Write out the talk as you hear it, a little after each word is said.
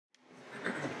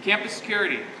Campus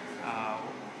security,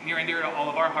 near and dear to all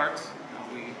of our hearts.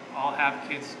 We all have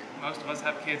kids, most of us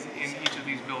have kids in each of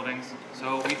these buildings,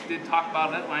 so we did talk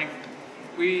about it at length.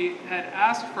 We had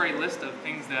asked for a list of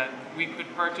things that we could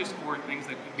purchase or things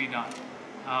that could be done.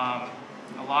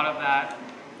 A lot of that,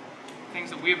 things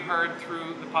that we've heard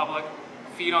through the public,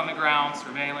 feet on the ground,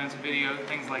 surveillance, video,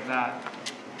 things like that.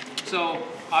 So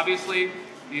obviously,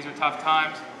 these are tough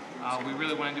times. We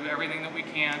really want to do everything that we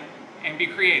can and be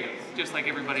creative, just like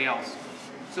everybody else.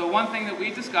 So one thing that we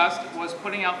discussed was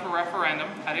putting out for referendum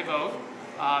at a vote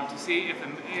to see if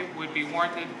it would be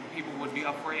warranted, people would be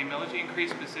up for a millage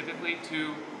increase specifically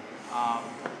to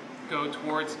go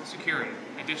towards security,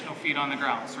 additional feet on the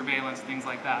ground, surveillance, things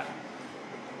like that.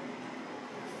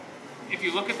 If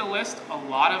you look at the list, a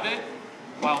lot of it,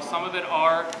 while some of it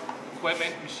are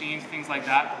equipment, machines, things like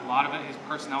that, a lot of it is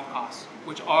personnel costs,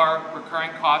 which are recurring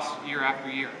costs year after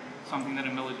year, something that a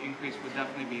millage increase would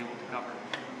definitely be able to cover.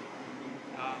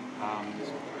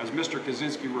 As Mr.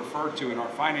 Kaczynski referred to in our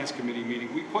Finance Committee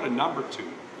meeting, we put a number to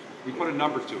it. We put a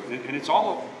number to it, and it's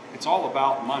all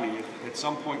about money. At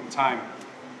some point in time,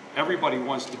 everybody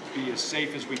wants to be as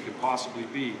safe as we could possibly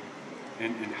be,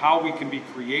 and how we can be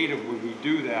creative when we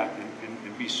do that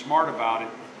and be smart about it.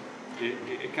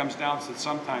 It comes down to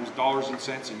sometimes dollars and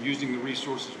cents and using the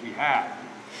resources we have.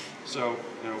 So,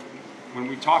 you know, when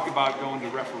we talk about going to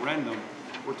referendum,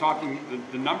 we're talking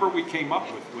the number we came up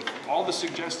with all the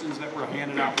suggestions that were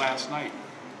handed out last night,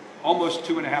 almost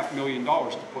 $2.5 million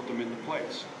to put them into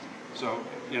place. So,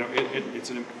 you know,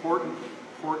 it's an important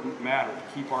matter to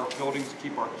keep our buildings,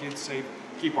 keep our kids safe,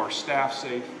 keep our staff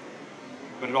safe,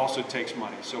 but it also takes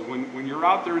money. So when you're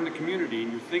out there in the community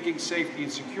and you're thinking safety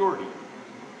and security,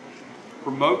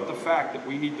 promote the fact that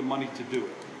we need the money to do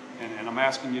it. And I'm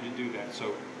asking you to do that.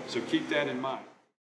 So keep that in mind.